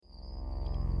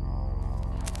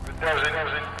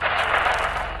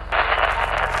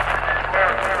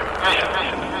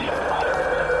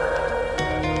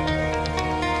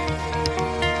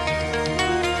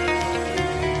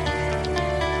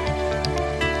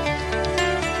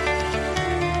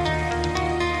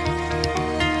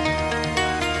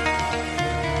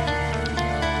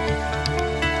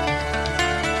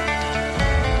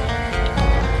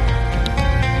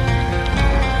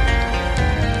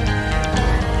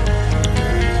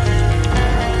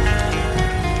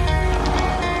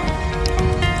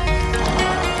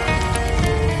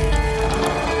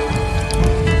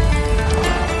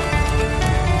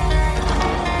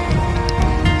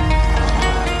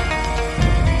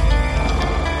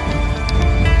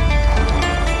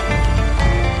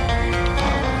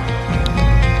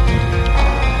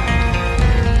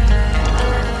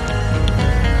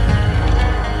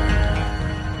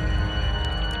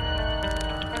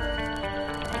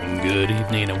Good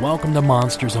evening and welcome to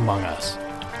Monsters Among Us.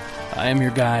 I am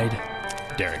your guide,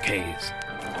 Derek Hayes.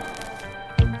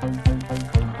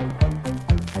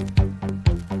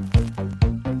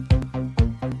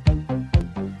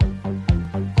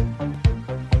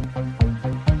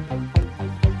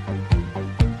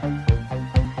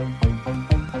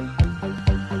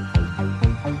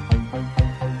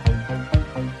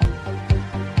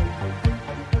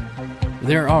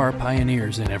 There are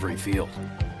pioneers in every field.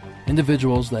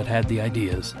 Individuals that had the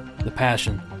ideas, the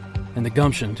passion, and the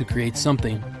gumption to create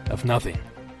something of nothing,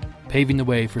 paving the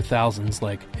way for thousands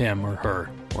like him or her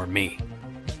or me.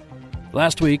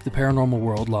 Last week, the paranormal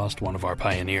world lost one of our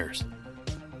pioneers.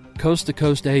 Coast to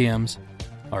Coast AM's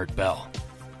Art Bell.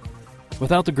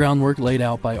 Without the groundwork laid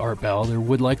out by Art Bell, there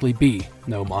would likely be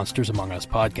no Monsters Among Us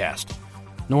podcast,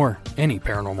 nor any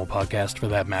paranormal podcast for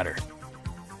that matter.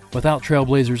 Without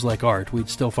trailblazers like Art, we'd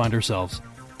still find ourselves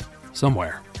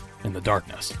somewhere in the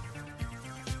darkness.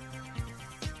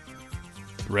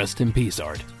 Rest in peace,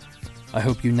 Art. I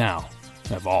hope you now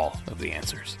have all of the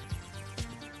answers.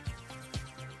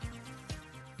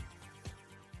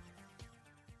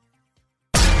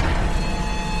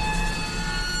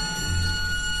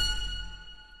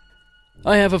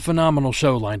 I have a phenomenal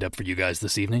show lined up for you guys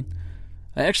this evening.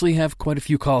 I actually have quite a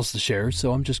few calls to share,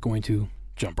 so I'm just going to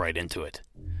jump right into it.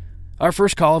 Our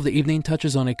first call of the evening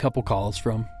touches on a couple calls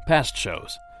from past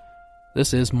shows.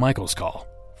 This is Michael's call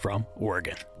from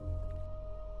Oregon.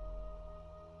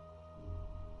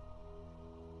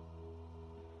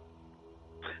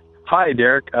 Hi,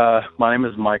 Derek. My name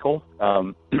is Michael.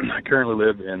 I currently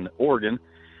live in Oregon,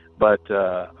 but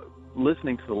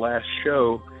listening to the last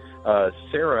show,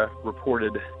 Sarah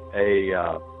reported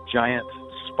a giant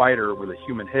spider with a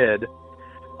human head,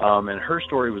 and her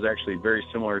story was actually very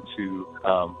similar to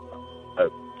a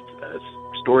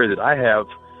story that I have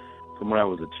from when I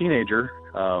was a teenager,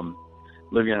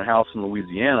 living in a house in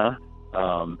Louisiana.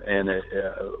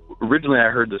 Originally I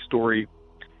heard the story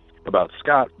about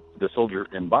Scott, the soldier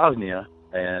in Bosnia,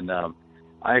 and I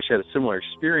actually had a similar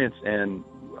experience, and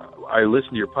I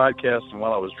listened to your podcast, and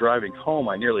while I was driving home,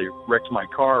 I nearly wrecked my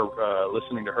car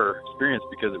listening to her experience,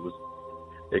 because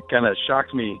it kind of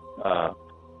shocked me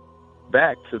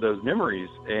back to those memories.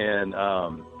 And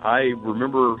I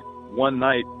remember one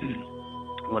night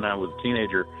when I was a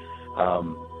teenager,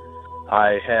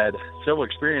 I had several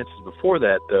experiences before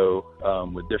that, though,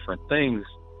 with different things,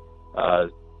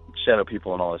 shadow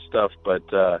people and all this stuff. But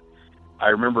I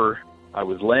remember I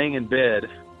was laying in bed,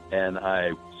 and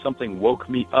something woke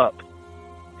me up,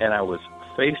 and I was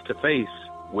face to face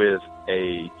with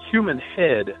a human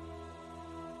head,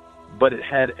 but it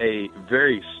had a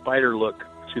very spider look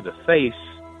to the face,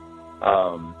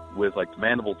 with like the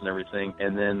mandibles and everything.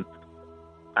 And then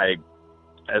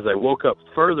as I woke up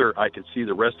further, I could see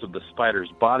the rest of the spider's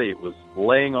body. It was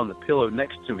laying on the pillow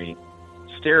next to me,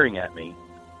 staring at me.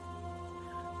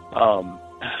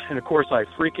 And of course I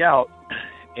freak out,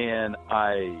 and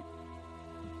I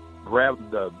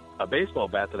grabbed a baseball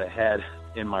bat that I had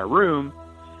in my room,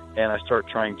 and I start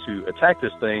trying to attack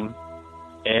this thing,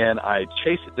 and I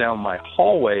chase it down my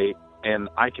hallway, and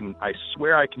I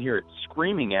swear I can hear it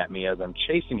screaming at me as I'm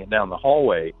chasing it down the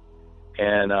hallway.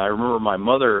 And I remember my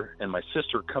mother and my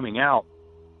sister coming out,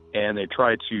 and they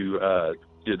tried to,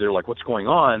 they're like, "What's going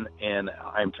on?" And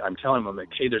I'm telling them, like,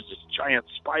 "Hey, there's this giant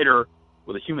spider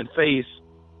with a human face,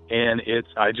 and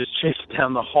I just chased it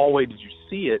down the hallway. Did you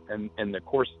see it?" And of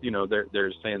course,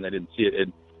 they're saying they didn't see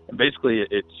it. And basically,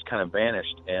 it just kind of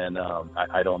vanished. And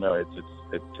I don't know.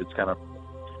 It's kind of,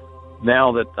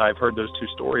 now that I've heard those two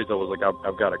stories, I was like,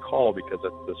 I've got to call, because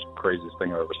that's the craziest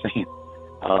thing I've ever seen.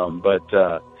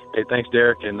 Hey, thanks,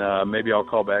 Derek, and maybe I'll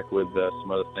call back with some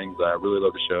other things. I really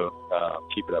love the show.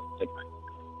 Keep it up. Thank you.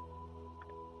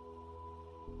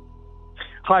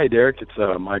 Hi, Derek.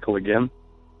 It's Michael again.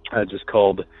 I just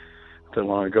called not too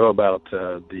long ago about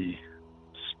the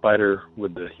spider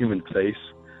with the human face.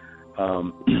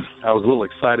 I was a little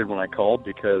excited when I called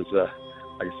because,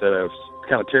 like I said, it was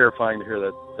kind of terrifying to hear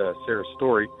that Sarah's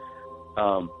story.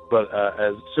 But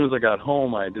as soon as I got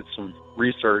home, I did some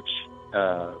research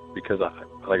because,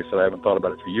 like I said, I haven't thought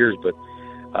about it for years. But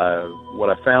what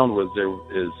I found was there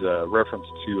is a reference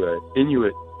to an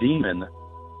Inuit demon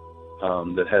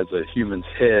that has a human's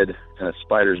head and a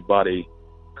spider's body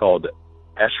called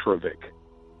Ashravik.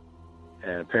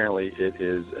 And apparently it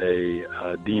is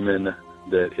a demon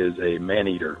that is a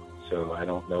man-eater. So I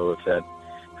don't know if that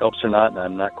helps or not, and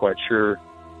I'm not quite sure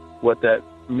what that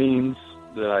means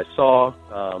that I saw.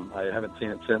 I haven't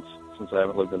seen it since I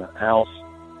haven't lived in a house.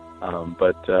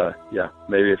 Yeah,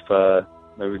 maybe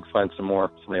maybe we can find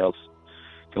somebody else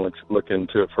can look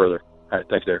into it further. All right,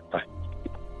 thanks, Derek. Bye.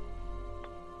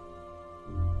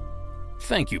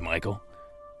 Thank you, Michael.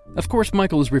 Of course,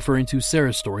 Michael is referring to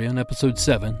Sarah's story on episode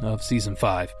 7 of season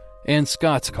 5, and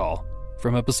Scott's call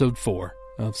from episode 4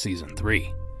 of season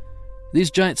 3. These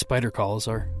giant spider calls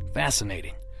are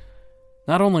fascinating.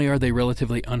 Not only are they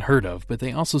relatively unheard of, but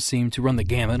they also seem to run the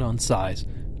gamut on size,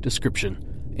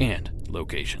 description, and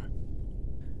location.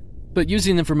 But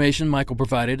using information Michael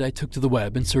provided, I took to the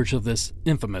web in search of this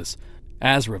infamous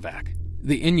Azravak,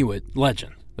 the Inuit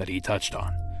legend that he touched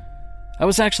on. I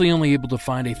was actually only able to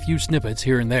find a few snippets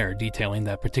here and there detailing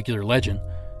that particular legend,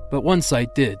 but one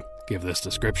site did give this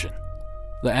description.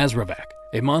 The Azravak,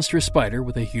 a monstrous spider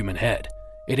with a human head.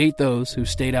 It ate those who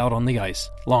stayed out on the ice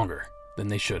longer than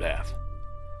they should have.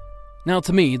 Now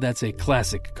to me, that's a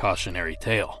classic cautionary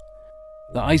tale.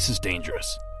 The ice is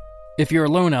dangerous. If you're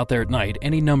alone out there at night,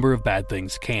 any number of bad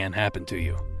things can happen to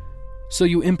you. So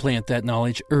you implant that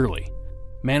knowledge early.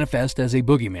 Manifest as a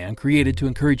boogeyman created to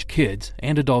encourage kids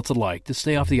and adults alike to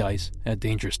stay off the ice at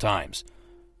dangerous times.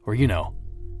 Or,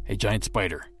 a giant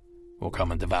spider will come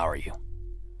and devour you.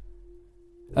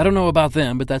 I don't know about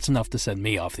them, but that's enough to send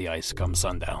me off the ice come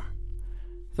sundown.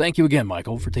 Thank you again,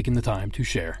 Michael, for taking the time to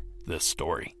share this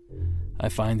story. I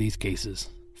find these cases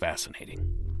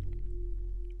fascinating.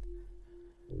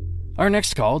 Our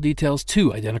next call details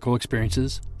 2 identical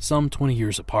experiences, some 20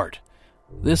 years apart.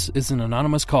 This is an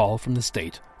anonymous call from the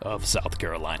state of South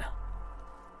Carolina.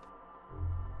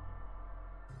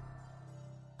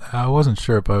 I wasn't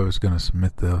sure if I was going to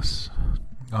submit this.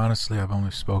 Honestly, I've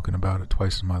only spoken about it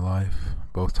twice in my life,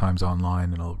 both times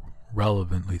online in a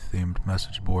relevantly themed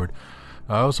message board.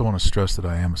 I also want to stress that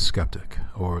I am a skeptic,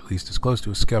 or at least as close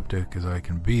to a skeptic as I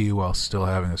can be while still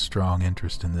having a strong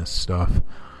interest in this stuff.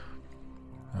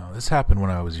 This happened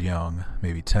when I was young,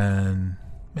 maybe 10,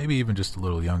 maybe even just a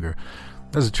little younger.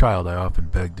 As a child, I often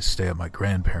begged to stay at my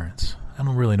grandparents'. I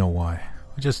don't really know why.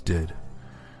 I just did.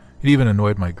 It even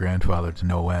annoyed my grandfather to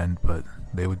no end, but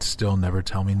they would still never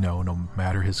tell me no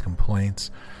matter his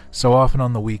complaints. So often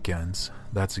on the weekends,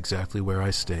 that's exactly where I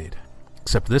stayed.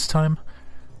 Except this time,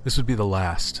 this would be the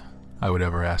last I would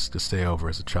ever ask to stay over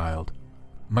as a child.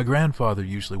 My grandfather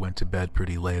usually went to bed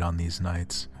pretty late on these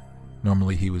nights.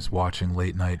 Normally he was watching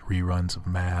late-night reruns of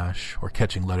MASH or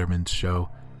catching Letterman's show,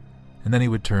 and then he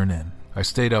would turn in. I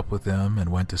stayed up with him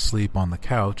and went to sleep on the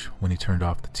couch when he turned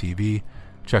off the TV,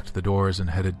 checked the doors, and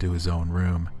headed to his own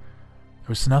room. There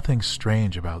was nothing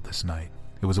strange about this night.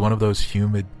 It was one of those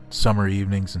humid summer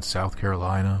evenings in South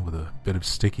Carolina with a bit of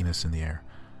stickiness in the air.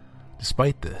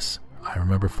 Despite this, I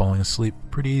remember falling asleep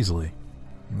pretty easily.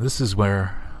 This is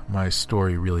where my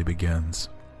story really begins.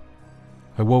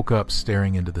 I woke up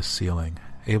staring into the ceiling,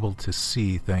 able to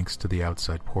see thanks to the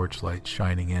outside porch light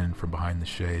shining in from behind the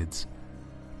shades,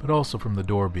 but also from the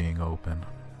door being open.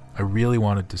 I really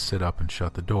wanted to sit up and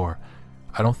shut the door.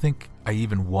 I don't think I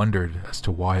even wondered as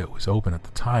to why it was open at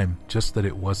the time, just that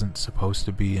it wasn't supposed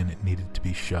to be and it needed to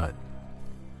be shut.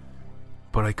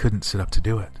 But I couldn't sit up to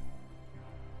do it.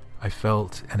 I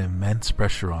felt an immense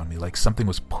pressure on me, like something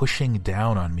was pushing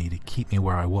down on me to keep me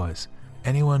where I was.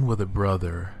 Anyone with a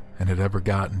brother and had ever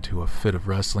gotten into a fit of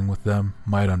wrestling with them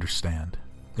might understand.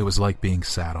 It was like being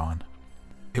sat on.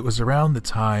 It was around the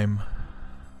time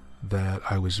that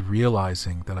I was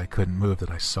realizing that I couldn't move that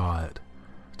I saw it.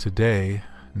 Today,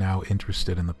 now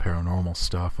interested in the paranormal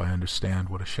stuff, I understand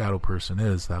what a shadow person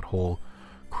is, that whole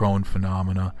crone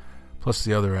phenomena, plus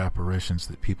the other apparitions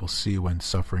that people see when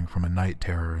suffering from a night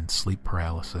terror and sleep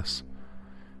paralysis.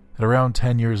 At around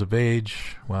 10 years of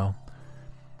age, well,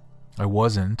 I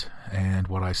wasn't, and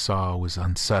what I saw was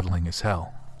unsettling as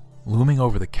hell. Looming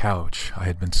over the couch I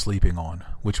had been sleeping on,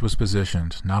 which was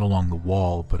positioned not along the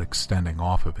wall but extending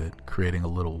off of it, creating a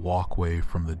little walkway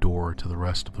from the door to the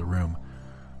rest of the room,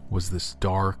 was this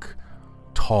dark,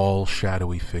 tall,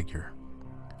 shadowy figure.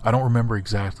 I don't remember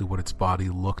exactly what its body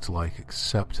looked like,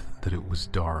 except that it was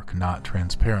dark, not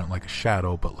transparent like a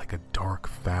shadow, but like a dark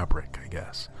fabric, I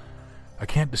guess. I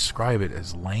can't describe it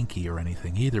as lanky or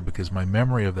anything either, because my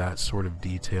memory of that sort of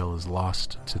detail is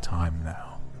lost to time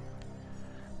now.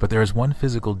 But there is one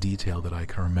physical detail that I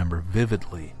can remember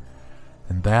vividly,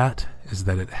 and that is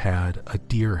that it had a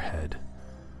deer head.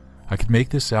 I could make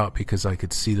this out because I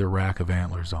could see the rack of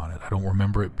antlers on it. I don't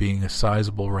remember it being a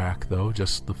sizable rack, though,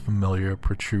 just the familiar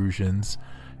protrusions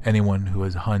anyone who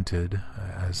has hunted,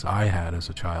 as I had as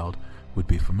a child, would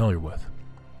be familiar with.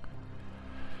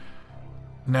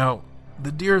 Now,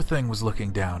 the deer thing was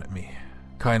looking down at me,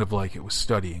 kind of like it was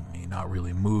studying me, not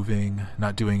really moving,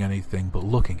 not doing anything but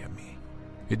looking at me.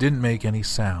 It didn't make any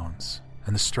sounds,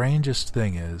 and the strangest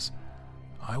thing is,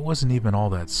 I wasn't even all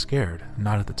that scared,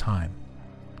 not at the time.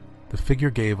 The figure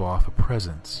gave off a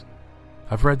presence.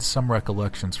 I've read some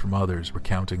recollections from others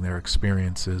recounting their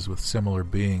experiences with similar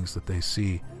beings that they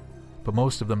see, but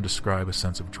most of them describe a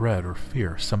sense of dread or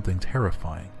fear, something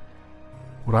terrifying.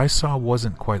 What I saw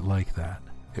wasn't quite like that.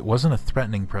 It wasn't a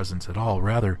threatening presence at all.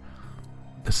 Rather,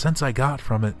 the sense I got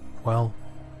from it, well,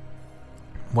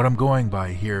 what I'm going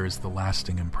by here is the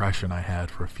lasting impression I had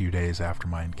for a few days after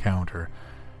my encounter,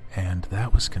 and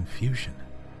that was confusion.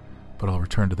 But I'll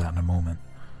return to that in a moment.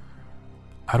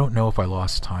 I don't know if I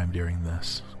lost time during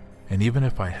this, and even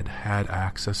if I had had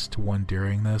access to one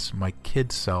during this, my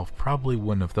kid self probably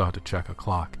wouldn't have thought to check a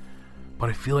clock, but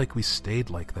I feel like we stayed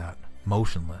like that,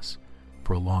 motionless,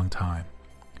 for a long time.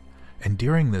 And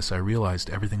during this I realized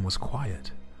everything was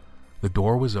quiet. The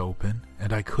door was open,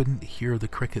 and I couldn't hear the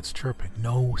crickets chirping,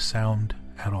 no sound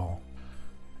at all.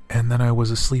 And then I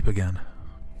was asleep again.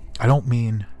 I don't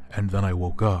mean, and then I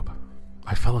woke up.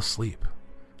 I fell asleep.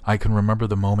 I can remember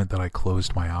the moment that I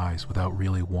closed my eyes without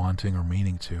really wanting or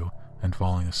meaning to, and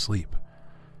falling asleep.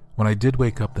 When I did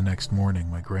wake up the next morning,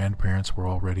 my grandparents were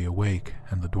already awake,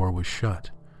 and the door was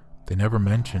shut. They never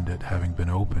mentioned it having been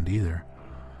opened either.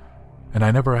 And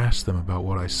I never asked them about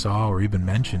what I saw or even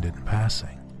mentioned it in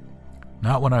passing.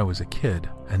 Not when I was a kid,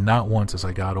 and not once as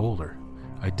I got older.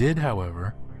 I did,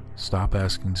 however, stop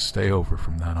asking to stay over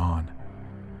from then on.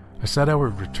 I said I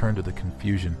would return to the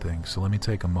confusion thing, so let me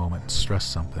take a moment and stress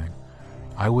something.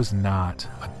 I was not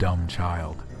a dumb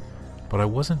child, but I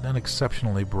wasn't an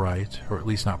exceptionally bright, or at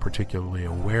least not particularly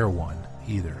aware one,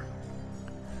 either.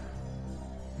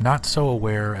 Not so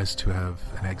aware as to have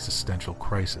an existential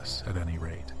crisis, at any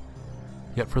rate.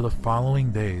 Yet for the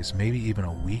following days, maybe even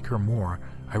a week or more,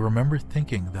 I remember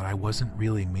thinking that I wasn't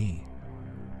really me.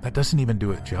 That doesn't even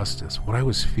do it justice. What I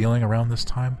was feeling around this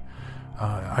time,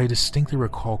 I distinctly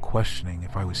recall questioning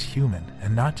if I was human,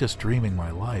 and not just dreaming my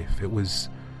life. It was,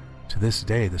 to this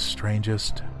day, the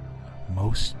strangest,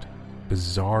 most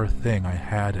bizarre thing I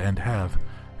had and have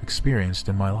experienced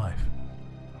in my life.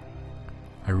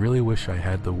 I really wish I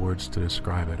had the words to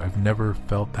describe it. I've never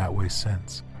felt that way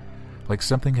since. Like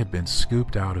something had been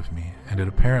scooped out of me, and it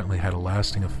apparently had a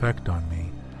lasting effect on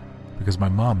me, because my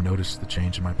mom noticed the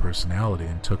change in my personality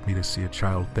and took me to see a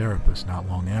child therapist not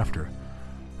long after,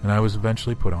 and I was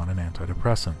eventually put on an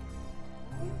antidepressant.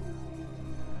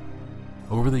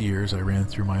 Over the years, I ran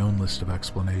through my own list of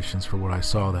explanations for what I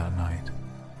saw that night.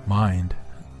 Mind,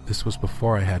 this was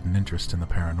before I had an interest in the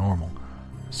paranormal,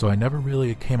 so I never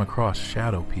really came across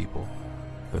shadow people,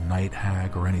 the night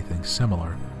hag, or anything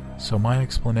similar, so my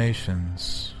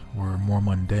explanations were more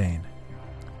mundane,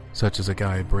 such as a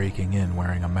guy breaking in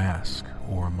wearing a mask,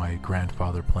 or my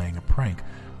grandfather playing a prank,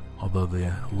 although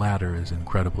the latter is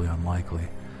incredibly unlikely.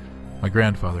 My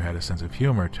grandfather had a sense of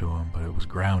humor to him, but it was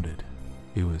grounded.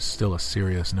 He was still a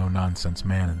serious, no-nonsense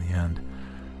man in the end.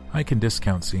 I can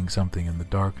discount seeing something in the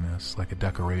darkness, like a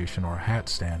decoration or a hat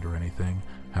stand or anything,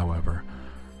 however.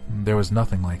 There was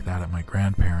nothing like that at my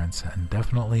grandparents', and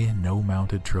definitely no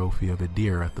mounted trophy of a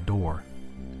deer at the door.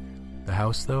 The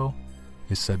house, though,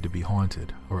 is said to be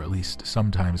haunted, or at least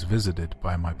sometimes visited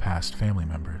by my past family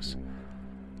members.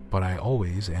 But I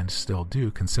always, and still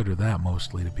do, consider that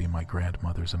mostly to be my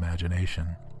grandmother's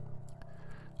imagination.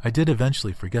 I did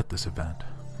eventually forget this event,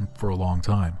 for a long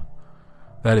time.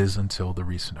 That is, until the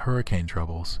recent hurricane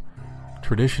troubles.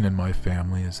 Tradition in my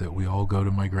family is that we all go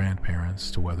to my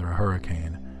grandparents to weather a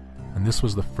hurricane, and this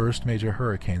was the first major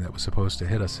hurricane that was supposed to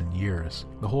hit us in years.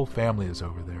 The whole family is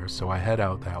over there, so I head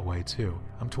out that way too.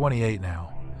 I'm 28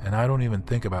 now, and I don't even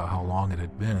think about how long it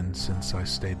had been since I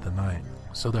stayed the night.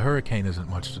 So the hurricane isn't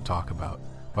much to talk about.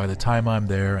 By the time I'm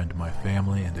there and my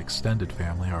family and extended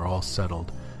family are all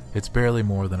settled, it's barely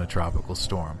more than a tropical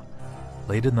storm.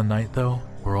 Late in the night, though,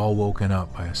 we're all woken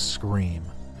up by a scream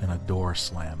and a door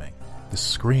slamming. The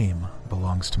scream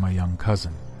belongs to my young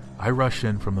cousin. I rush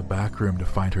in from the back room to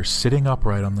find her sitting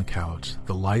upright on the couch.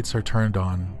 The lights are turned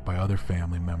on by other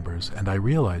family members, and I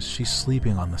realize she's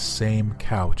sleeping on the same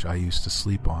couch I used to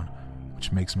sleep on,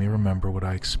 which makes me remember what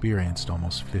I experienced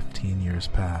almost 15 years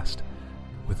past.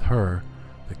 With her,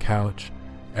 the couch,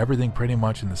 everything pretty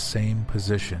much in the same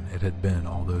position it had been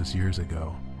all those years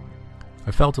ago.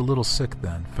 I felt a little sick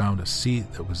then, found a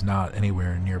seat that was not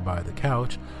anywhere nearby the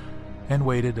couch, and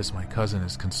waited as my cousin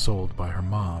is consoled by her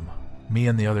mom. Me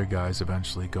and the other guys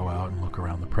eventually go out and look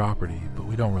around the property, but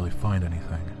we don't really find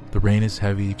anything. The rain is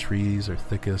heavy, trees are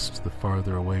thickest the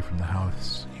farther away from the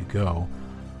house you go,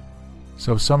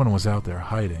 so if someone was out there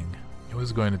hiding, it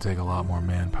was going to take a lot more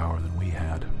manpower than we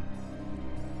had.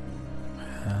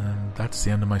 And that's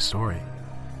the end of my story.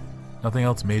 Nothing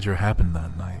else major happened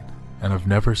that night, and I've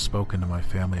never spoken to my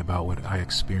family about what I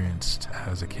experienced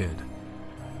as a kid.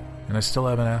 And I still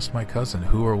haven't asked my cousin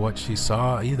who or what she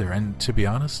saw either, and to be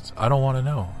honest, I don't want to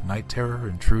know. Night terror,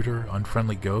 intruder,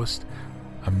 unfriendly ghost,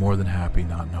 I'm more than happy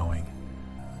not knowing.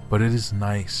 But it is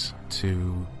nice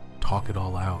to talk it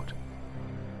all out.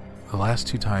 The last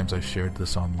 2 times I've shared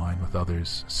this online with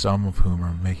others, some of whom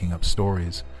are making up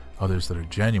stories, others that are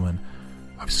genuine,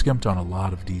 I've skimped on a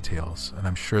lot of details, and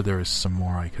I'm sure there is some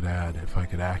more I could add if I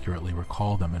could accurately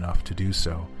recall them enough to do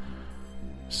so.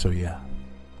 So yeah.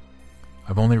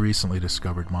 I've only recently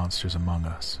discovered Monsters Among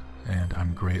Us, and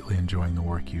I'm greatly enjoying the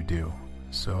work you do,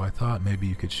 so I thought maybe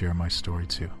you could share my story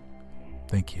too.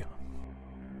 Thank you.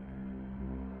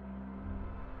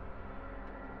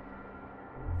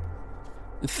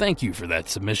 Thank you for that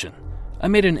submission. I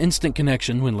made an instant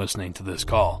connection when listening to this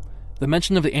call. The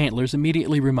mention of the antlers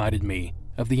immediately reminded me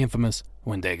of the infamous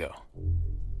Wendigo.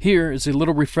 Here is a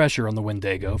little refresher on the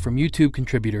Wendigo from YouTube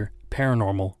contributor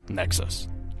Paranormal Nexus.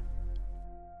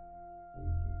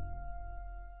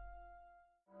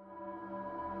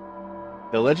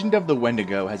 The legend of the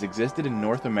Wendigo has existed in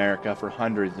North America for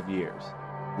hundreds of years.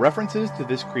 References to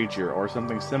this creature or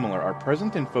something similar are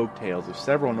present in folk tales of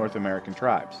several North American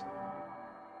tribes.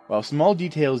 While small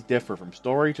details differ from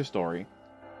story to story,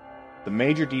 the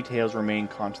major details remain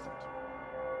constant.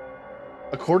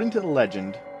 According to the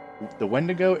legend, the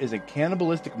Wendigo is a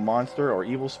cannibalistic monster or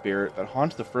evil spirit that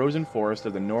haunts the frozen forests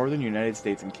of the northern United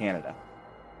States and Canada.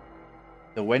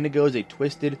 The Wendigo is a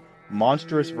twisted,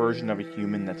 monstrous version of a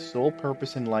human that's sole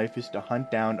purpose in life is to hunt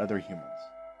down other humans.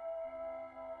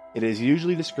 It is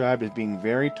usually described as being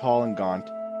very tall and gaunt,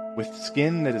 with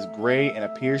skin that is gray and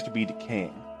appears to be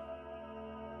decaying.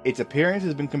 Its appearance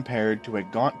has been compared to a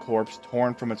gaunt corpse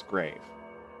torn from its grave.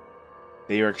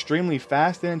 They are extremely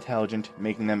fast and intelligent,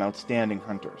 making them outstanding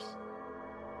hunters.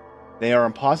 They are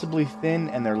impossibly thin,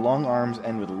 and their long arms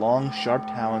end with long, sharp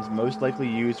talons most likely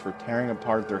used for tearing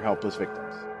apart their helpless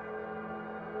victims.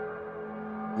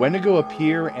 Wendigo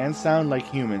appear and sound like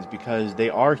humans because they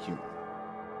are human.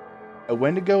 A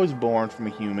Wendigo is born from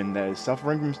a human that is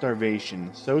suffering from starvation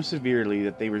so severely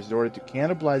that they resorted to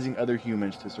cannibalizing other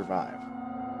humans to survive.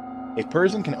 A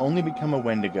person can only become a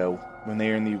Wendigo when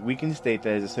they are in the weakened state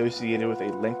that is associated with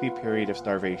a lengthy period of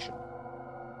starvation.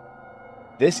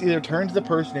 This either turns the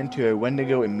person into a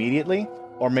Wendigo immediately,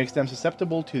 or makes them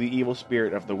susceptible to the evil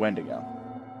spirit of the Wendigo.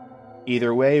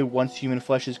 Either way, once human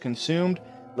flesh is consumed,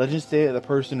 legends say that the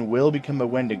person will become a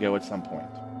Wendigo at some point.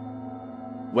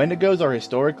 Wendigos are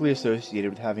historically associated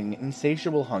with having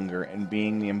insatiable hunger and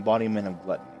being the embodiment of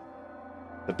gluttony.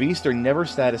 The beasts are never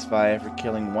satisfied after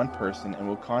killing one person and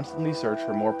will constantly search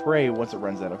for more prey once it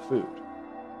runs out of food.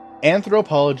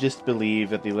 Anthropologists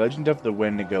believe that the legend of the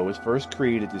Wendigo was first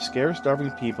created to scare starving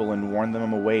people and warn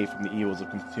them away from the evils of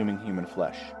consuming human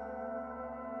flesh.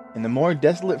 In the more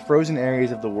desolate frozen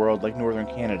areas of the world like northern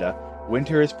Canada,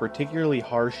 winter is particularly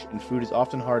harsh and food is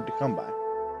often hard to come by.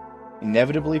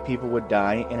 Inevitably, people would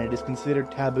die, and it is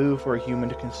considered taboo for a human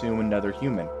to consume another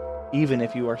human, even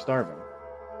if you are starving.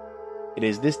 It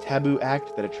is this taboo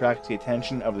act that attracts the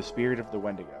attention of the spirit of the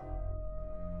Wendigo.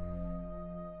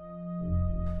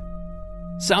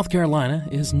 South Carolina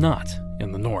is not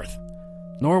in the north,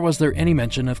 nor was there any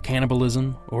mention of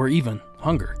cannibalism or even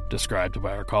hunger described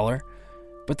by our caller.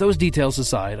 But those details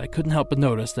aside, I couldn't help but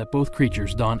notice that both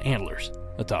creatures don antlers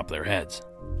atop their heads.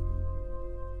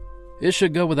 It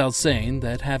should go without saying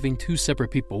that having 2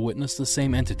 separate people witness the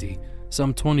same entity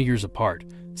some 20 years apart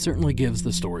certainly gives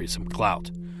the story some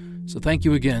clout. So thank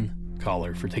you again,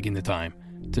 caller, for taking the time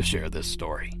to share this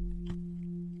story.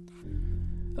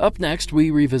 Up next,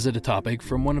 we revisit a topic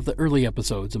from one of the early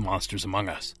episodes of Monsters Among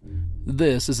Us.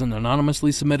 This is an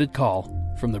anonymously submitted call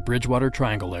from the Bridgewater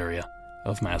Triangle area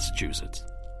of Massachusetts.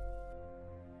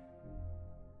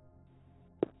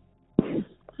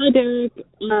 Hi, Derek.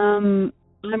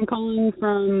 I'm calling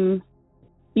from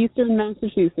Eastern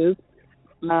Massachusetts.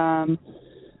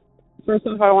 First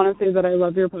off, I want to say that I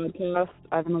love your podcast.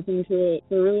 I've been listening to it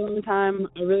for a really long time.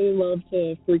 I really love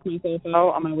to freak myself out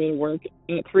on my way to work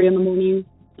at 3 in the morning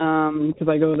because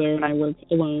I go there and I work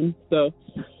alone. So,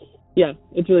 yeah,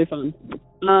 it's really fun.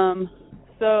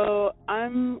 So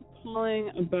I'm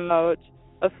calling about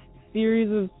a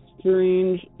series of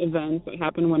strange events that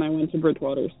happened when I went to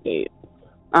Bridgewater State.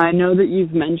 I know that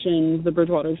you've mentioned the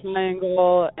Bridgewater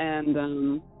Triangle,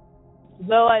 and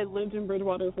though I lived in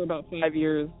Bridgewater for about 5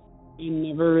 years, I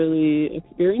never really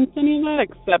experienced any of that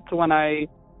except when I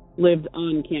lived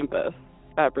on campus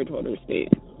at Bridgewater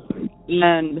State.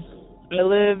 And I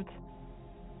lived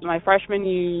my freshman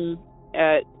year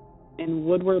in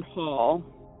Woodward Hall,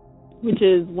 which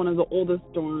is one of the oldest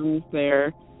dorms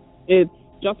there. It's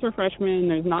just for freshmen.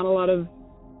 There's not a lot of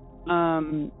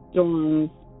dorms,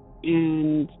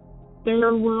 and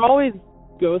there were always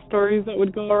ghost stories that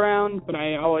would go around, but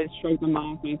I always shrugged them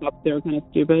off and I thought they were kind of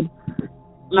stupid.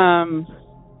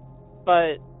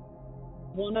 But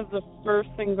one of the first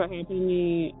things that happened to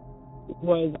me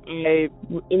was it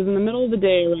was in the middle of the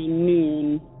day around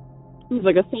noon. It was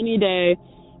like a sunny day.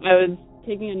 I was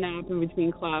taking a nap in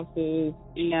between classes,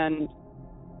 and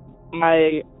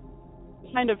I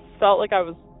kind of felt like I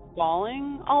was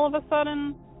falling all of a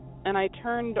sudden, and I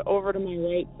turned over to my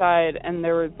right side, and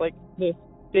there was like this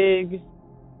big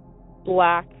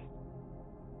black,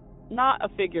 not a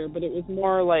figure, but it was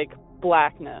more like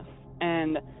blackness,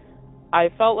 and I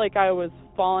felt like I was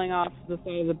falling off the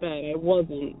side of the bed. I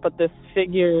wasn't, but this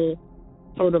figure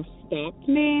sort of stopped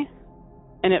me,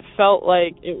 and it felt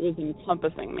like it was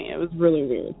encompassing me. It was really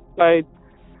weird.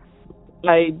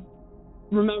 I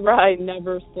remember I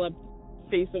never slept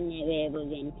facing that way ever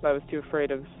again because I was too afraid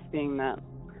of seeing that.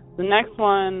 The next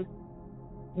one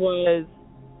was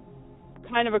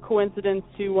kind of a coincidence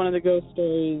to one of the ghost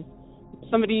stories.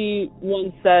 Somebody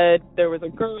once said there was a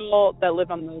girl that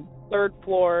lived on the 3rd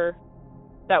floor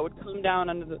that would come down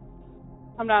on the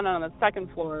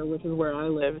 2nd floor, which is where I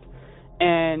lived,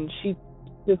 and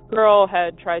this girl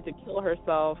had tried to kill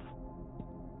herself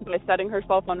by setting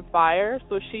herself on fire,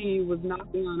 so she was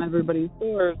knocking on everybody's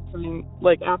doors,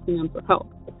 asking them for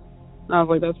help. And I was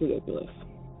like, that's ridiculous.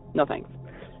 No thanks.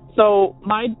 So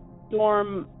my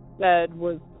dorm bed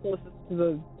was closest to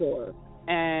the door,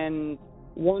 and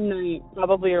one night,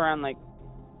 probably around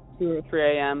 2 or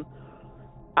 3 a.m.,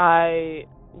 I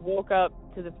woke up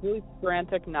to this really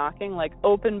frantic knocking,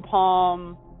 open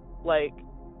palm,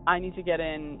 I need to get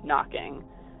in knocking.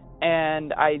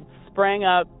 And I sprang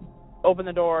up, opened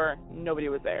the door, nobody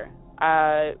was there.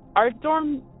 Our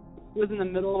dorm was in the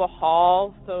middle of the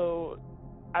hall, so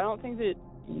I think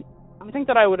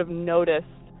that I would have noticed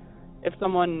if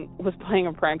someone was playing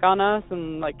a prank on us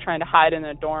and trying to hide in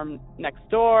a dorm next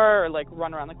door or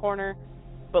run around the corner.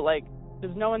 But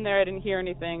there's no one there. I didn't hear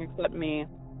anything except me.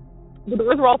 The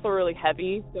doors were also really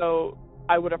heavy, so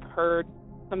I would have heard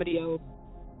somebody else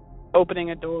opening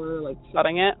a door or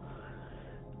shutting it.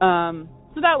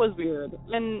 So that was weird.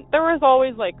 And there was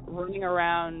always running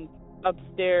around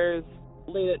upstairs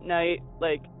late at night,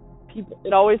 people.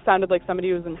 It always sounded like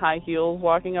somebody was in high heels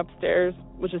walking upstairs,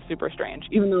 which is super strange,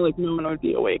 even though no one would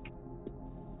be awake.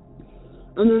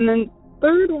 And then the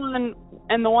third one,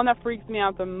 and the one that freaks me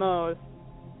out the most,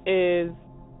 is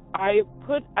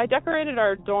I decorated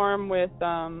our dorm with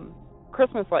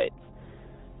Christmas lights,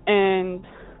 and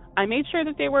I made sure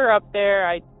that they were up there.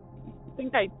 I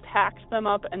think I tacked them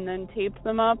up and then taped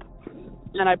them up,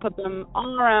 and I put them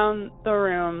all around the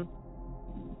room.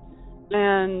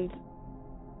 And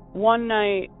one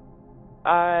night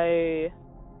I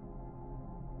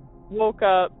woke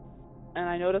up and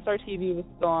I noticed our TV was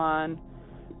still on,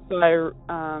 so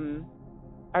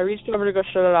I reached over to go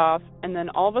shut it off, and then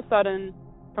all of a sudden,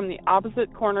 from the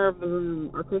opposite corner of the room,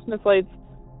 our Christmas lights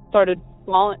started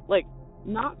falling,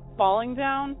 not falling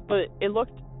down, but it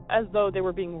looked as though they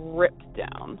were being ripped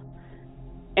down.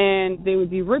 And they would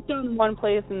be ripped down in one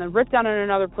place and then ripped down in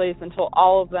another place until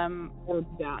all of them were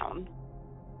down.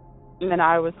 And then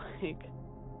I was like,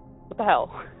 what the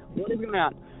hell? What is going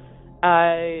on?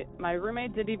 My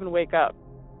roommate didn't even wake up.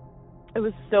 It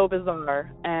was so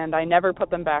bizarre, and I never put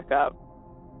them back up.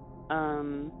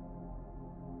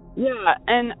 Yeah,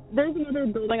 and there's another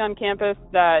building on campus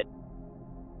that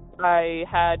I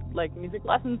had music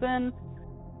lessons in,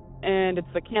 and it's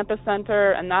the campus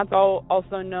center, and that's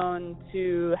also known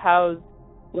to house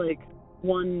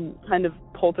one kind of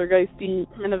poltergeisty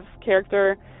kind of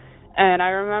character. And I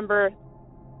remember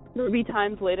there would be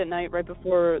times late at night right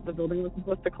before the building was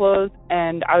supposed to close,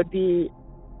 and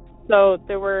so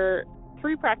there were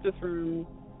 3 practice rooms,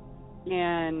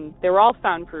 and they were all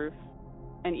soundproof.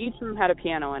 and each room had a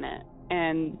piano in it.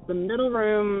 And the middle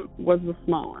room was the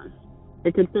smallest.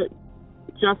 It could fit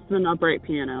just an upright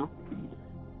piano.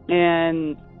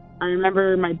 And I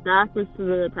remember my back was to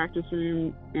the practice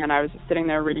room, and I was just sitting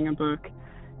there reading a book,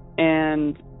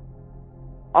 and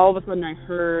all of a sudden I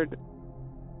heard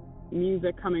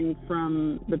music coming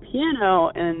from the piano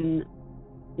in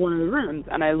one of the rooms,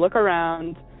 and I look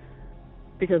around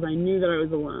because I knew that I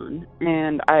was alone,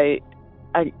 and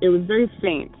it was very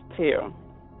faint too,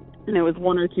 and it was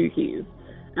one or two keys,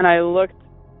 and I looked,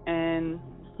 and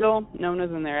still no one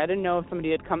was in there. I didn't know if somebody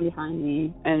had come behind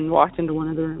me and walked into one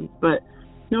of the rooms, but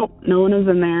nope, no one was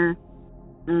in there.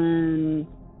 And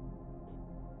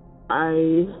I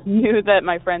knew that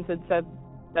my friends had said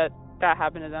that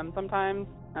happened to them sometimes,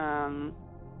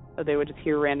 that they would just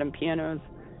hear random pianos,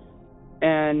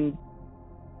 and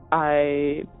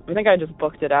I think I just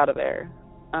booked it out of there.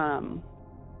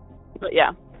 But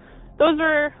yeah, those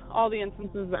are all the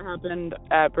instances that happened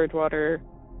at Bridgewater.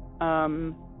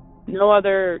 No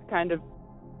other kind of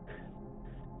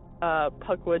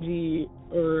pukwudgie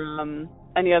or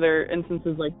any other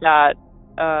instances like that.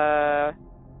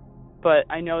 But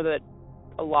I know that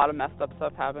a lot of messed up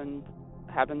stuff happens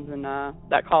in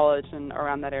that college and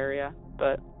around that area.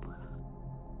 But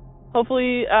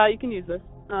hopefully you can use this.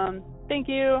 Thank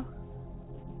you.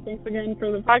 Thanks again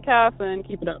for the podcast, and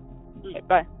keep it up. All right,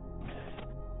 bye.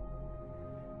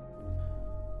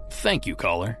 Thank you,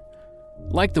 caller.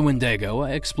 Like the Wendigo,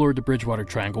 I explored the Bridgewater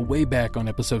Triangle way back on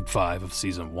episode 5 of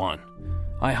season 1.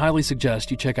 I highly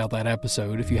suggest you check out that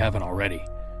episode if you haven't already.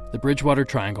 The Bridgewater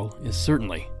Triangle is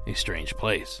certainly a strange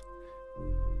place.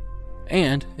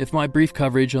 And if my brief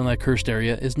coverage on that cursed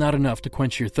area is not enough to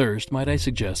quench your thirst, might I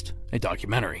suggest a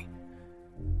documentary.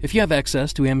 If you have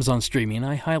access to Amazon streaming,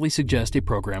 I highly suggest a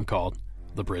program called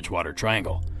The Bridgewater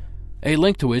Triangle, a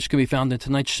link to which can be found in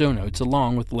tonight's show notes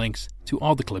along with links to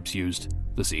all the clips used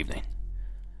this evening.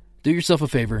 Do yourself a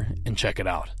favor and check it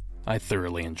out. I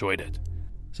thoroughly enjoyed it.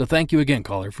 So thank you again,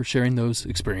 caller, for sharing those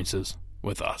experiences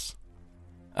with us.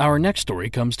 Our next story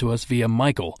comes to us via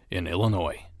Michael in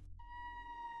Illinois.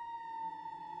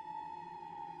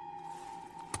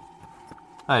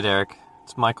 Hi, Derek.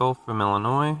 It's Michael from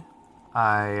Illinois.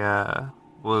 I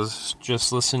was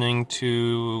just listening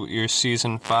to your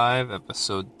Season 5,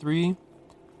 Episode 3,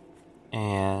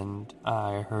 and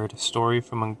I heard a story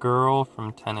from a girl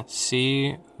from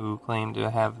Tennessee who claimed to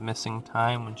have missing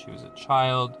time when she was a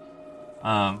child.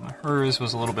 Hers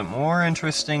was a little bit more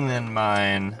interesting than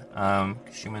mine.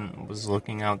 She was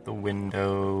looking out the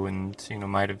window and,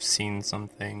 might have seen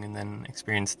something and then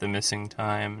experienced the missing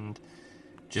time and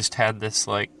just had this,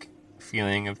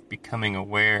 feeling of becoming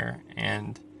aware.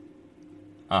 And,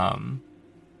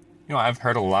 I've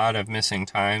heard a lot of missing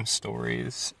time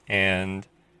stories, and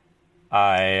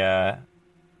I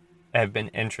have been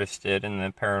interested in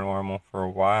the paranormal for a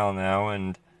while now,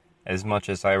 and as much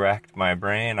as I racked my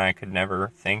brain, I could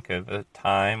never think of a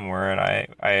time where I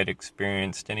had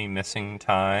experienced any missing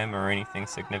time or anything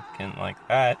significant like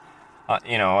that.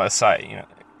 Aside,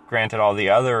 granted all the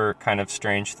other kind of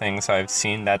strange things I've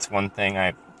seen, that's one thing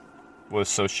I was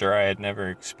so sure I had never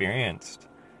experienced.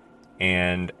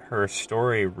 And her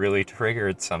story really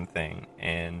triggered something,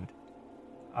 and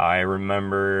I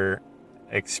remember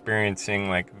experiencing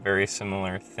a very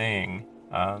similar thing,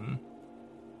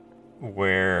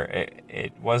 where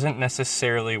it wasn't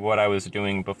necessarily what I was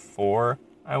doing before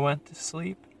I went to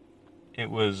sleep. It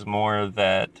was more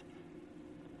that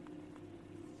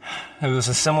it was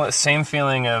a same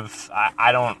feeling of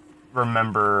I don't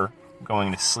remember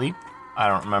going to sleep. I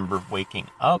don't remember waking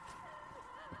up.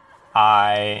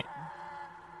 I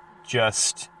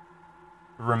just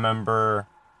remember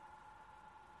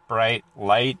bright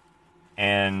light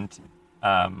and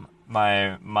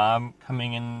my mom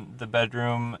coming in the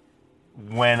bedroom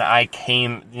when I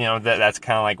came, that's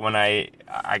kind of when I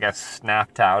guess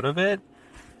snapped out of it.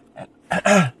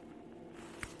 I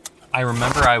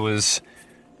remember I was,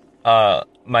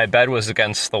 my bed was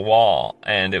against the wall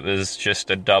and it was just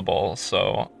a double.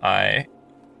 So I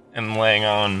am laying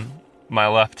on my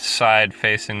left side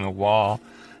facing the wall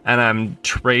and I'm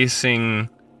tracing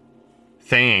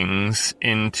things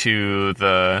into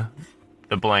the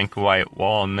blank white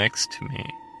wall next to me.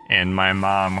 And my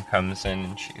mom comes in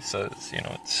and she says,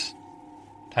 it's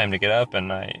time to get up.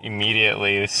 And I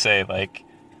immediately say,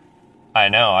 I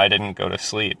know, I didn't go to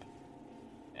sleep.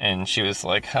 And she was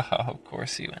like, oh, of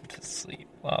course you went to sleep,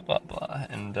 blah, blah, blah.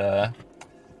 And,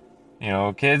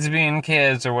 kids being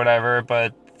kids or whatever.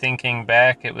 But thinking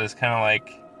back, it was kind of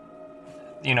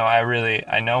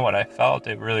I know what I felt.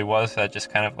 It really was that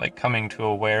just kind of coming to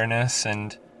awareness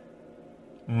and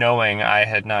knowing I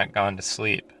had not gone to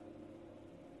sleep.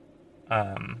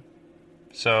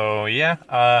 So yeah,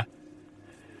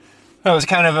 that was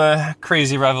kind of a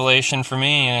crazy revelation for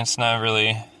me, and it's not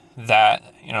really that,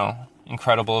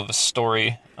 incredible of a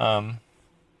story.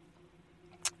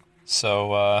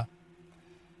 So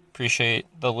appreciate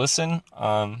the listen,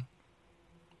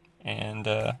 and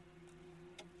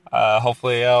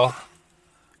hopefully I'll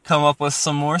come up with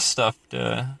some more stuff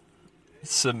to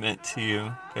submit to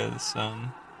you, because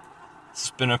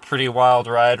it's been a pretty wild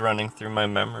ride running through my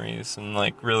memories and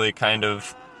really kind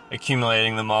of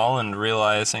accumulating them all and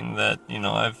realizing that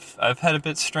I've had a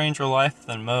bit stranger life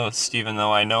than most, even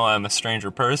though I know I'm a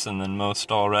stranger person than most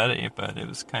already. But it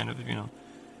was kind of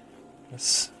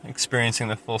just experiencing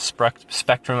the full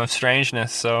spectrum of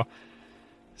strangeness. So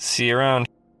see you around.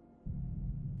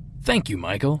 Thank you,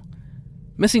 Michael.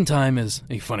 Missing time is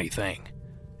a funny thing.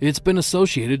 It's been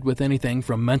associated with anything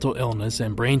from mental illness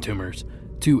and brain tumors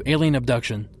to alien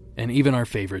abduction and even our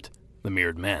favorite, the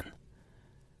mirrored man.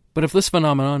 But if this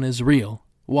phenomenon is real,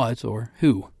 what or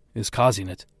who is causing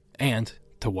it, and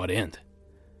to what end?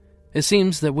 It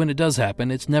seems that when it does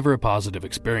happen, it's never a positive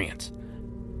experience.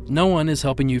 No one is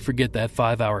helping you forget that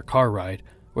 5-hour car ride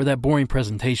or that boring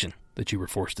presentation that you were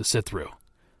forced to sit through.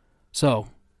 So,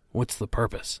 what's the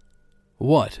purpose?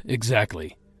 What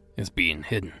exactly is being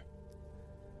hidden?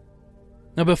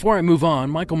 Now, before I move on,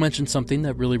 Michael mentioned something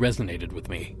that really resonated with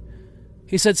me.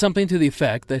 He said something to the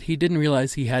effect that he didn't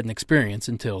realize he had an experience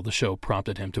until the show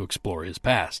prompted him to explore his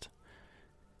past.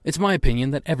 It's my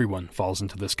opinion that everyone falls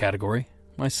into this category,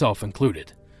 myself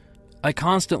included. I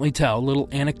constantly tell little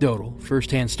anecdotal,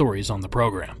 first-hand stories on the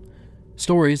program.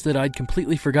 Stories that I'd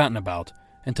completely forgotten about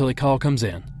until a call comes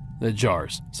in that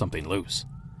jars something loose.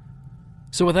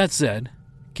 So with that said,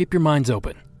 keep your minds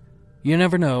open. You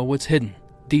never know what's hidden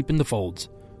deep in the folds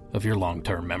of your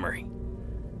long-term memory.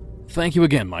 Thank you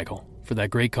again, Michael, for that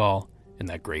great call and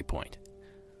that great point.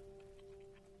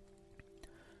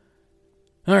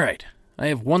 Alright, I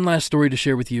have one last story to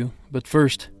share with you, but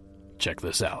first, check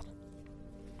this out.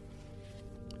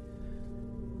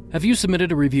 Have you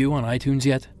submitted a review on iTunes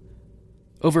yet?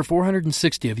 Over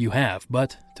 460 of you have,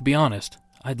 but, to be honest,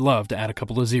 I'd love to add a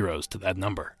couple of zeros to that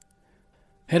number.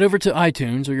 Head over to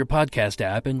iTunes or your podcast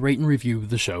app and rate and review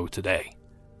the show today.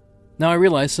 Now, I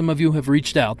realize some of you have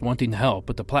reached out wanting to help,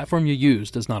 but the platform you use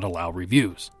does not allow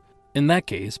reviews. In that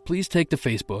case, please take to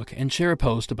Facebook and share a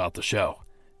post about the show.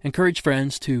 Encourage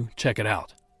friends to check it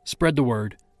out. Spread the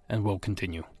word, and we'll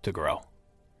continue to grow.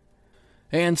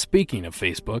 And speaking of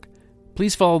Facebook,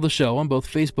 please follow the show on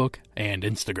both Facebook and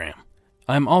Instagram.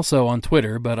 I'm also on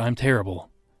Twitter, but I'm terrible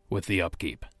with the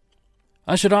upkeep.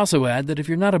 I should also add that if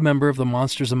you're not a member of the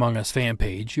Monsters Among Us fan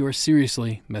page, you are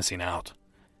seriously missing out.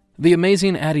 The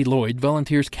amazing Addie Lloyd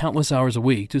volunteers countless hours a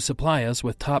week to supply us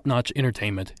with top-notch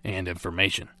entertainment and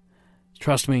information.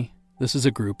 Trust me, this is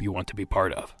a group you want to be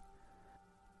part of.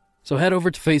 So head over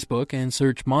to Facebook and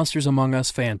search Monsters Among Us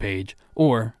fan page,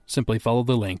 or simply follow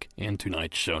the link in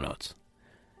tonight's show notes.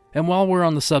 And while we're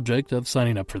on the subject of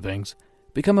signing up for things,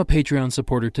 become a Patreon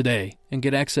supporter today and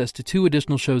get access to 2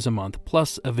 additional shows a month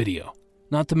plus a video,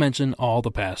 not to mention all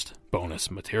the past bonus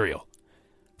material.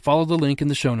 Follow the link in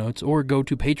the show notes or go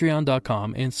to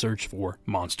patreon.com and search for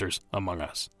Monsters Among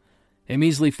Us. A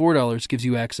measly $4 gives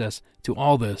you access to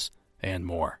all this and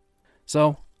more.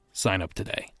 So, sign up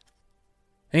today.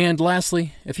 And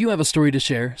lastly, if you have a story to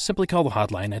share, simply call the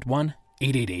hotline at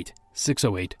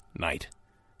 1-888-608-NIGHT.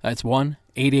 That's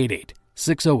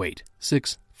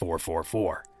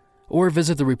 1-888-608-6444. Or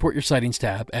visit the Report Your Sightings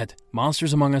tab at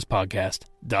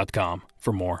monstersamonguspodcast.com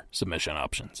for more submission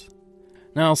options.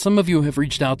 Now, some of you have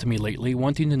reached out to me lately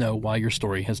wanting to know why your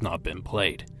story has not been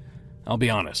played. I'll be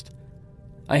honest.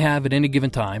 I have at any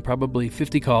given time probably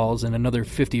 50 calls and another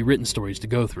 50 written stories to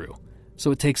go through,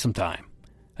 so it takes some time.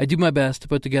 I do my best to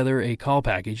put together a call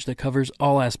package that covers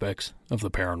all aspects of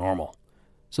the paranormal.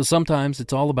 So sometimes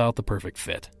it's all about the perfect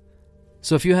fit.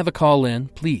 So if you have a call in,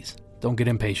 please don't get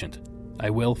impatient.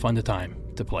 I will find the time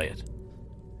to play it.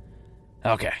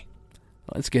 Okay,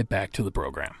 let's get back to the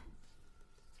program.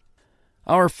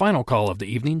 Our final call of the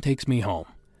evening takes me home.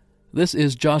 This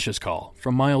is Josh's call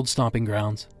from my old stomping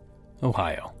grounds,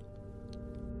 Ohio.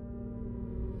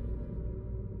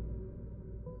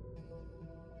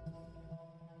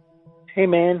 Hey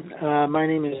man, my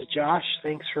name is Josh.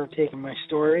 Thanks for taking my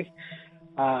story.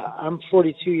 I'm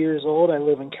 42 years old. I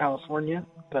live in California,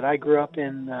 but I grew up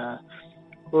in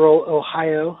rural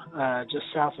Ohio, just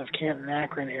south of Canton,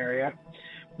 Akron area.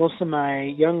 Most of my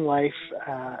young life,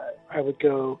 I would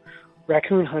go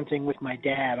raccoon hunting with my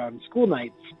dad on school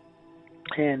nights.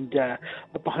 And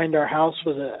up behind our house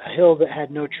was a hill that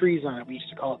had no trees on it. We used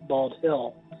to call it Bald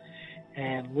Hill.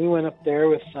 And we went up there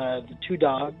with the 2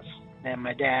 dogs and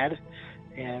my dad,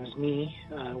 and it was me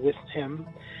with him.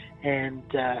 And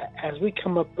as we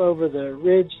come up over the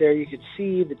ridge there, you could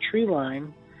see the tree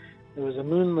line. It was a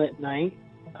moonlit night,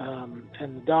 and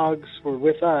the dogs were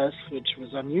with us, which was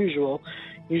unusual.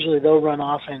 Usually they'll run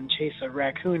off and chase a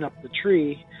raccoon up the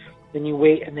tree. Then you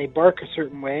wait and they bark a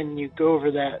certain way, and you go over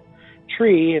that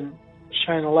tree and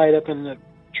shine a light up in the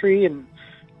tree and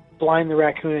blind the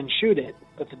raccoon and shoot it.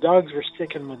 But the dogs were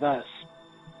sticking with us,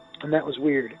 and that was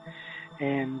weird.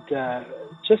 And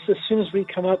just as soon as we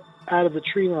come up out of the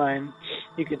tree line,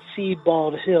 you could see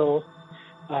Bald Hill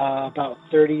about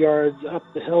 30 yards up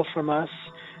the hill from us,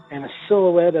 and a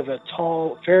silhouette of a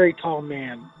tall, very tall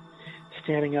man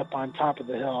standing up on top of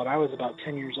the hill. And I was about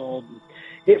 10 years old. And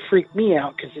it freaked me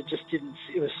out because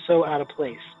it was so out of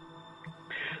place.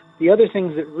 The other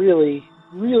things that really,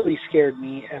 really scared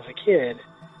me as a kid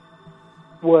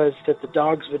was that the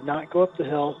dogs would not go up the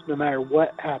hill no matter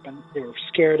what happened. They were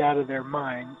scared out of their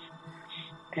minds.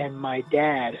 And my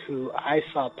dad, who I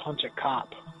saw punch a cop,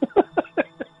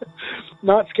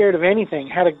 not scared of anything,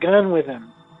 had a gun with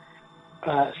him,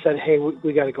 said, "Hey,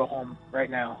 we got to go home right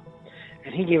now."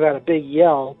 And he gave out a big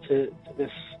yell to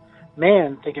this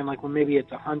man, thinking like, well, maybe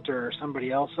it's a hunter or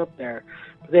somebody else up there.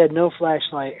 But they had no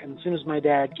flashlight, and as soon as my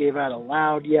dad gave out a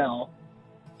loud yell,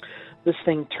 this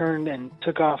thing turned and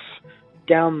took off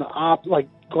down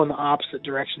going the opposite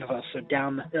direction of us, so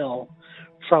down the hill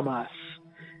from us.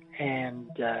 And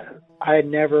I had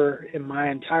never in my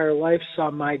entire life saw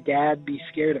my dad be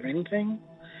scared of anything.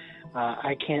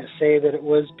 I can't say that it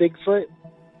was Bigfoot,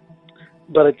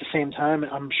 but at the same time,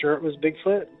 I'm sure it was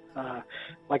Bigfoot.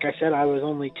 Like I said, I was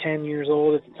only 10 years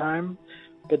old at the time,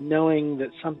 but knowing that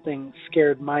something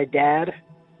scared my dad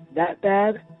that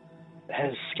bad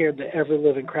has scared the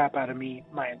ever-living crap out of me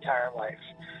my entire life.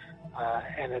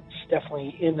 And it's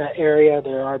definitely in that area.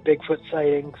 There are Bigfoot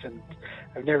sightings, and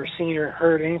I've never seen or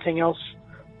heard anything else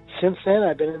since then.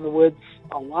 I've been in the woods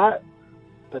a lot,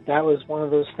 but that was one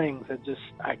of those things that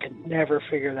I could never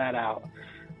figure that out.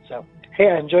 So,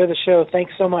 hey, I enjoy the show.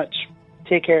 Thanks so much.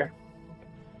 Take care.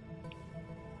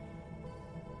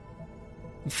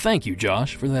 Thank you,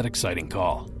 Josh, for that exciting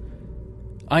call.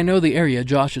 I know the area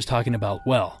Josh is talking about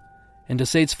well, and to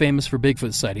say it's famous for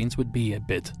Bigfoot sightings would be a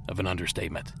bit of an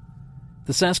understatement.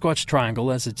 The Sasquatch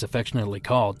Triangle, as it's affectionately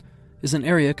called, is an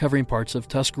area covering parts of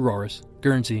Tuscaroras,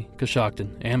 Guernsey,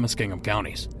 Coshocton, and Muskingum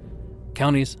counties.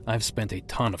 Counties I've spent a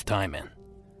ton of time in.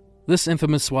 This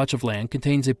infamous swatch of land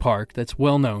contains a park that's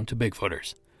well known to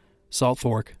Bigfooters, Salt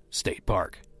Fork State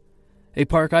Park. A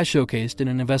park I showcased in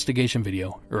an investigation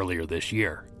video earlier this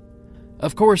year.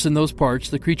 Of course, in those parts,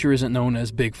 the creature isn't known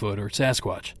as Bigfoot or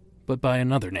Sasquatch, but by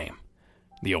another name,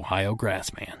 the Ohio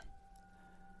grassman.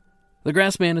 The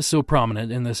grassman is so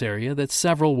prominent in this area that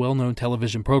several well-known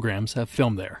television programs have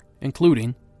filmed there,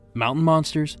 including Mountain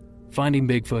Monsters, Finding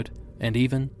Bigfoot, and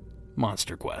even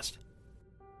Monster Quest.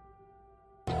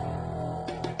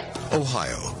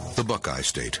 Ohio, the Buckeye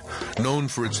State, known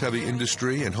for its heavy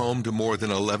industry and home to more than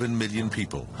 11 million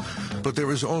people. But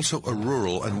there is also a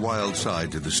rural and wild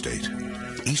side to the state.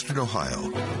 Eastern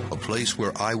Ohio, a place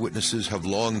where eyewitnesses have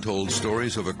long told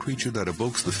stories of a creature that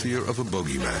evokes the fear of a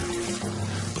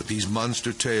bogeyman. But these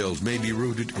monster tales may be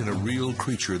rooted in a real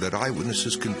creature that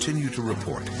eyewitnesses continue to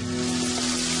report.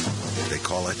 They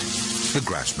call it the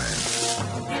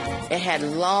grassman. It had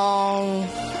long,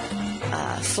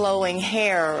 flowing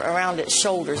hair around its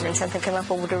shoulders, and something came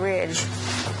up over the ridge,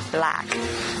 black,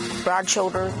 broad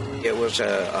shoulder. It was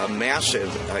a massive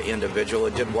individual.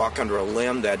 It did walk under a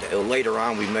limb that later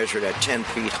on we measured at 10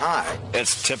 feet high.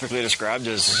 It's typically described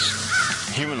as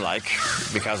human-like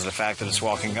because of the fact that it's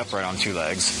walking upright on two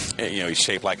legs. He's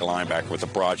shaped like a linebacker with the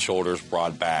broad shoulders,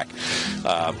 broad back,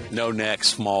 no neck,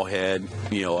 small head,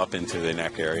 up into the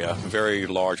neck area, very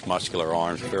large muscular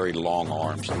arms, very long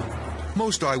arms.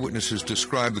 Most eyewitnesses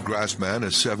describe the grassman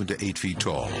as 7 to 8 feet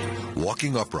tall,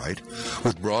 walking upright,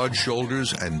 with broad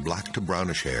shoulders and black to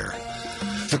brownish hair.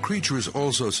 The creature is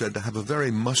also said to have a very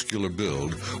muscular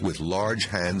build with large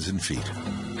hands and feet.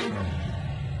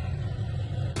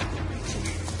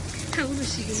 How old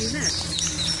is he when you met?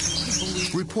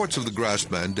 Reports of the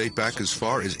grassman date back as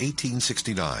far as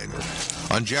 1869.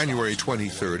 On January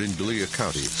 23rd in Gallia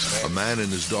County, a man and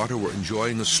his daughter were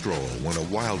enjoying a stroll when a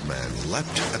wild man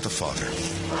leapt at the father.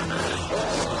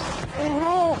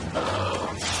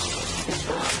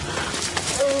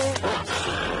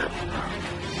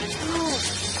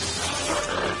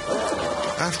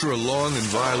 After a long and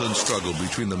violent struggle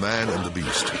between the man and the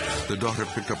beast, the daughter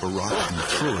picked up a rock and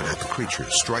threw it at the creature,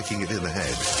 striking it in the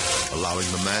head, allowing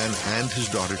the man and his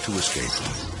daughter to escape.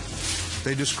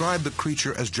 They describe the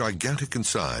creature as gigantic in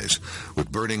size,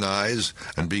 with burning eyes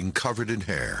and being covered in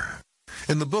hair.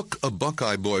 In the book A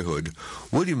Buckeye Boyhood,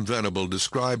 William Venable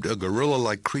described a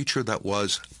gorilla-like creature that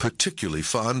was particularly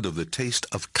fond of the taste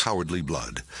of cowardly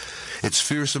blood. Its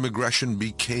fearsome aggression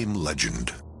became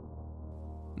legend.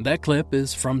 That clip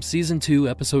is from Season 2,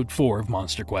 Episode 4 of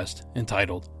Monster Quest,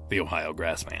 entitled The Ohio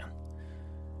Grassman.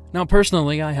 Now,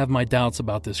 personally, I have my doubts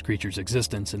about this creature's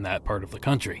existence in that part of the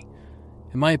country.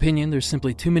 In my opinion, there's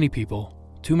simply too many people,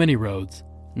 too many roads,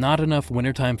 not enough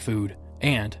wintertime food,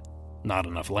 and not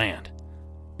enough land.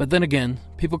 But then again,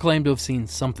 people claim to have seen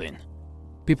something.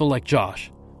 People like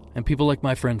Josh, and people like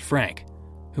my friend Frank,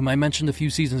 whom I mentioned a few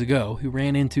seasons ago, who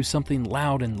ran into something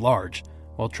loud and large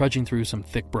while trudging through some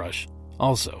thick brush,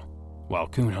 also while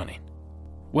coon hunting.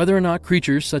 Whether or not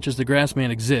creatures such as the Grassman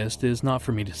exist is not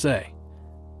for me to say,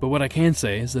 but what I can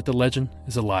say is that the legend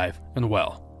is alive and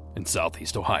well in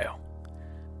Southeast Ohio.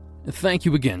 Thank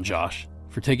you again, Josh,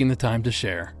 for taking the time to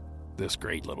share this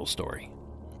great little story.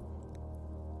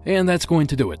 And that's going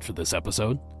to do it for this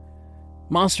episode.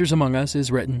 Monsters Among Us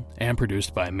is written and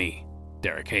produced by me,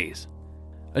 Derek Hayes.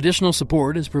 Additional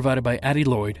support is provided by Addie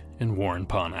Lloyd and Warren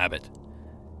Pond Abbott.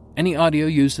 Any audio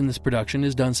used in this production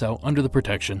is done so under the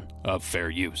protection of fair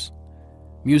use.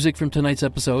 Music from tonight's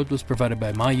episode was provided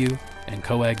by Mayu and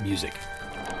Coag Music.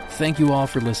 Thank you all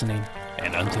for listening,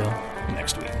 and until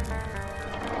next week.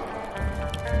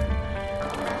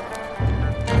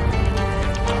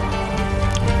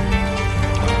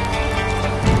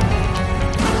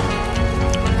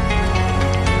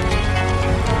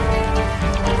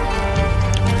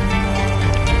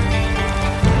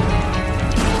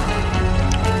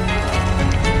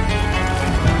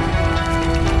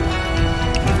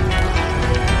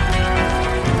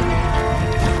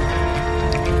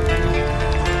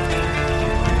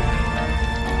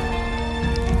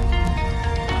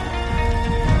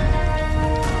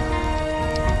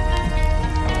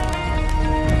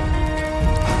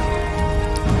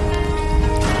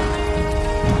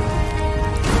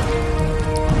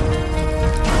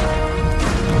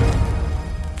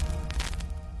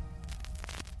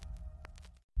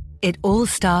 It all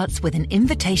starts with an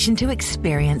invitation to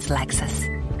experience Lexus,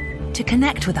 to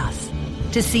connect with us,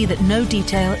 to see that no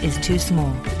detail is too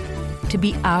small, to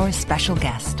be our special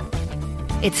guest.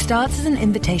 It starts as an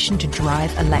invitation to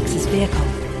drive a Lexus vehicle,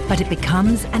 but it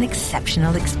becomes an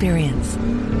exceptional experience.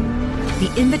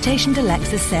 The Invitation to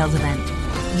Lexus sales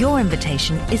event. Your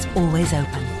invitation is always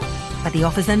open, but the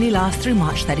offers only last through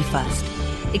March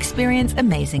 31st. Experience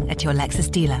amazing at your Lexus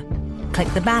dealer. Click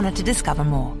the banner to discover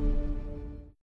more.